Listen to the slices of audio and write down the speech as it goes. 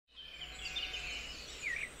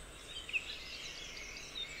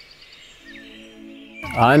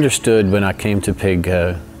I understood when I came to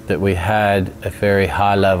PigCo that we had a very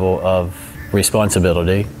high level of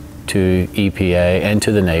responsibility to EPA and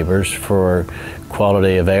to the neighbors for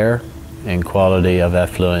quality of air and quality of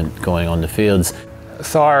effluent going on the fields.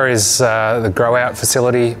 Thyre is the grow-out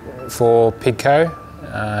facility for PigCo,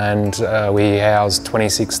 and we house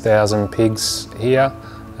 26,000 pigs here,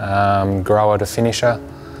 grower to finisher.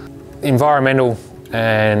 Environmental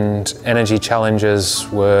and energy challenges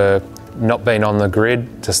were not being on the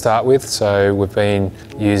grid to start with, so we've been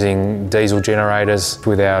using diesel generators.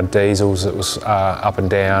 With our diesels it was up and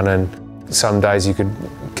down, and some days you could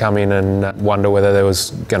come in and wonder whether there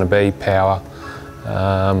was going to be power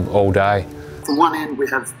all day. From one end we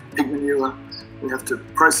have pig manure, we have to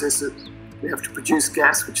process it, we have to produce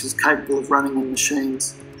gas which is capable of running in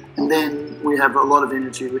machines, and then we have a lot of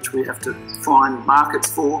energy which we have to find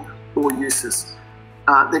markets for or uses.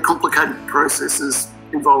 They're complicated processes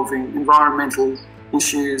involving environmental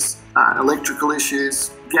issues, electrical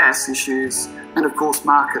issues, gas issues, and of course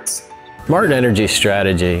markets. Martin Energy's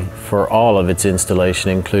strategy for all of its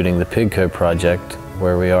installation, including the PigCo project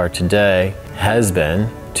where we are today, has been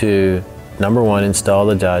to number one, install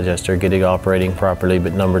the digester, get it operating properly,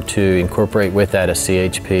 but number two, incorporate with that a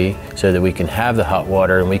CHP so that we can have the hot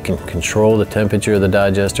water and we can control the temperature of the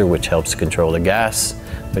digester, which helps control the gas,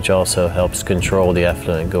 which also helps control the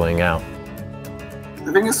effluent going out.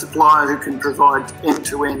 Having a supplier who can provide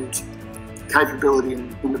end-to-end capability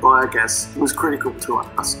in the biogas was critical to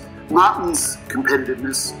us. Martin's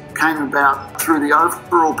competitiveness came about through the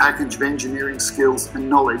overall package of engineering skills and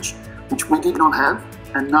knowledge, which we did not have,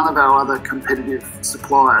 and none of our other competitive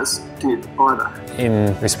suppliers did either.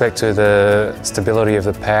 In respect to the stability of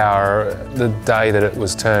the power, the day that it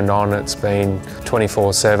was turned on, it's been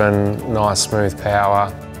 24/7, nice smooth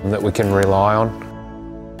power that we can rely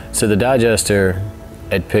on. So the digester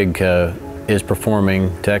at PigCo is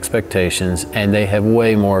performing to expectations, and they have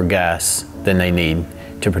way more gas than they need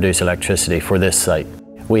to produce electricity for this site.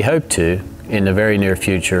 We hope to, in the very near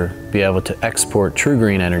future, be able to export true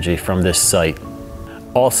green energy from this site.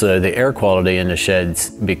 Also, the air quality in the sheds,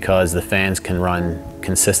 because the fans can run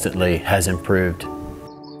consistently, has improved.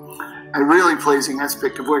 A really pleasing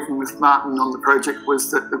aspect of working with Martin on the project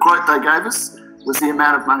was that the quote they gave us was the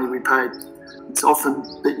amount of money we paid. It's often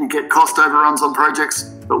that you get cost overruns on projects,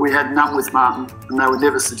 but we had none with Martin, and they were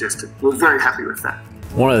never suggested. We're very happy with that.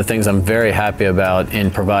 One of the things I'm very happy about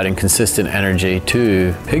in providing consistent energy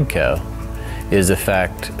to PigCo is the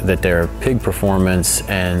fact that their pig performance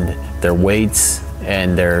and their weights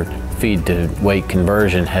and their feed to weight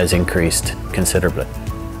conversion has increased considerably.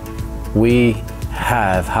 We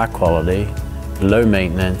have high quality, low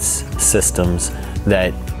maintenance systems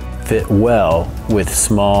that fit well with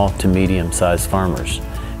small to medium sized farmers.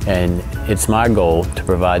 And it's my goal to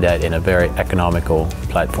provide that in a very economical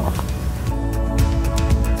platform.